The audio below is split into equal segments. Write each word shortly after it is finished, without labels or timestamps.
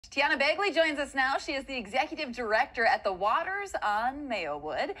Tianna Bagley joins us now. She is the executive director at the Waters on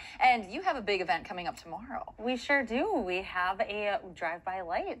Mayowood, and you have a big event coming up tomorrow. We sure do. We have a drive-by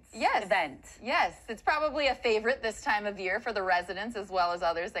lights event. Yes, it's probably a favorite this time of year for the residents as well as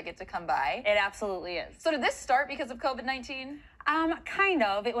others that get to come by. It absolutely is. So did this start because of COVID-19? Kind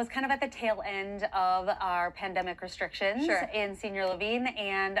of. It was kind of at the tail end of our pandemic restrictions in senior living,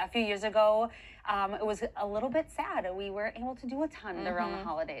 and a few years ago, it was a little bit sad. We weren't able to do a ton around the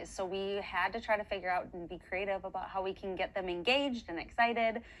holidays, so we had to try to figure out and be creative about how we can get them engaged and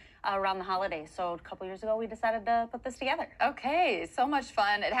excited around the holidays. So a couple years ago, we decided to put this together. Okay, so much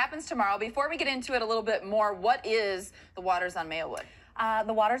fun. It happens tomorrow. Before we get into it a little bit more, what is the Waters on Mayowood?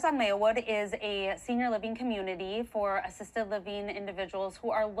 The Waters on Mayowood is a senior living community for assisted living individuals who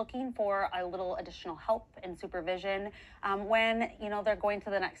are looking for a little additional help and supervision when, they're going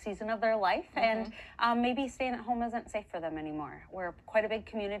to the next season of their life and maybe staying at home isn't safe for them anymore. We're quite a big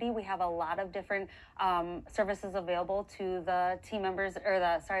community. We have a lot of different services available to the team members, or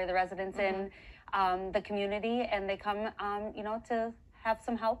the residents in the community, and they come, to have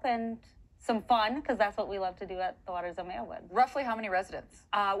some help and some fun, because that's what we love to do at the Waters on Mayowood. Roughly how many residents?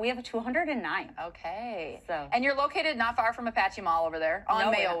 We have 209. Okay. So. And you're located not far from Apache Mall over there,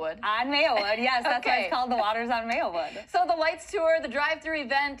 on Mayowood. On Mayowood, yes. That's why it's called the Waters on Mayowood. So the lights tour, the drive-through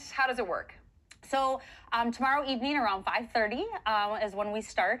event, how does it work? So tomorrow evening around 5:30 is when we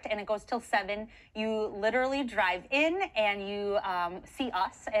start, and it goes till 7. You literally drive in and you see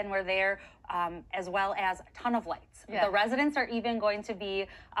us, and we're there as well as a ton of lights. The residents are even going to be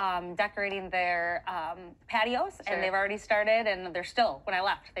decorating their patios, and they've already started, and they're still, when I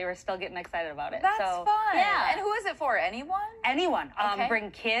left, they were still getting excited about it. That's fun. Yeah. And who is it for? Anyone? Anyone.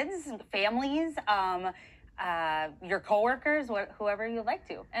 Bring kids, families, your coworkers, whoever you'd like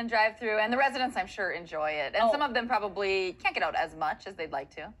to. And drive through, and the residents, I'm sure, enjoy it. And some of them probably can't get out as much as they'd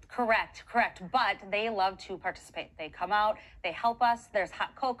like to. Correct. But they love to participate. They come out, they help us. There's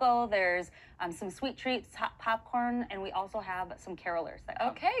hot cocoa, there's some sweet treats, hot popcorn, and we also have some carolers that come.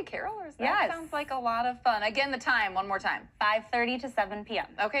 Okay, carolers. That sounds like a lot of fun. Again, the time, one more time. 5:30 to 7 p.m.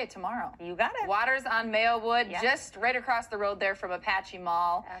 Okay, tomorrow. You got it. Waters on Mayowood, just right across the road there from Apache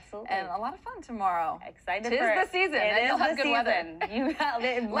Mall. Absolutely. And a lot of fun tomorrow. Excited for it. 'Tis the season. It is the good season. Weather. You got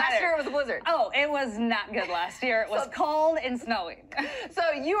it. Last year it was a blizzard. Oh, it was not good last year. It was cold and snowing. So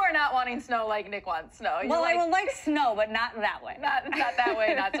you are not wanting snow like Nick wants snow. I would like snow, but not that way. Not that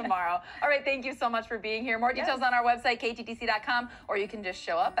way, not tomorrow. All right, thank you so much for being here. More details on our website, KTTC.com, or you can just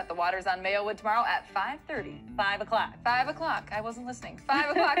show up at the Waters on Mayowood tomorrow at 5:30. 5 o'clock. 5 o'clock. I wasn't listening. 5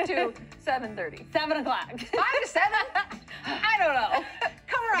 o'clock to 7:30. 7 o'clock. 5 to 7? I don't know.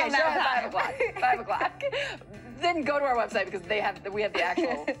 Come around show that at 5 o'clock. 5 o'clock. Then go to our website because we have the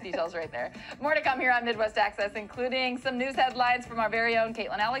actual details right there. More to come here on Midwest Access, including some news headlines from our very own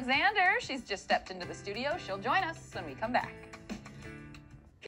Caitlin Alexander. She's just stepped into the studio. She'll join us when we come back.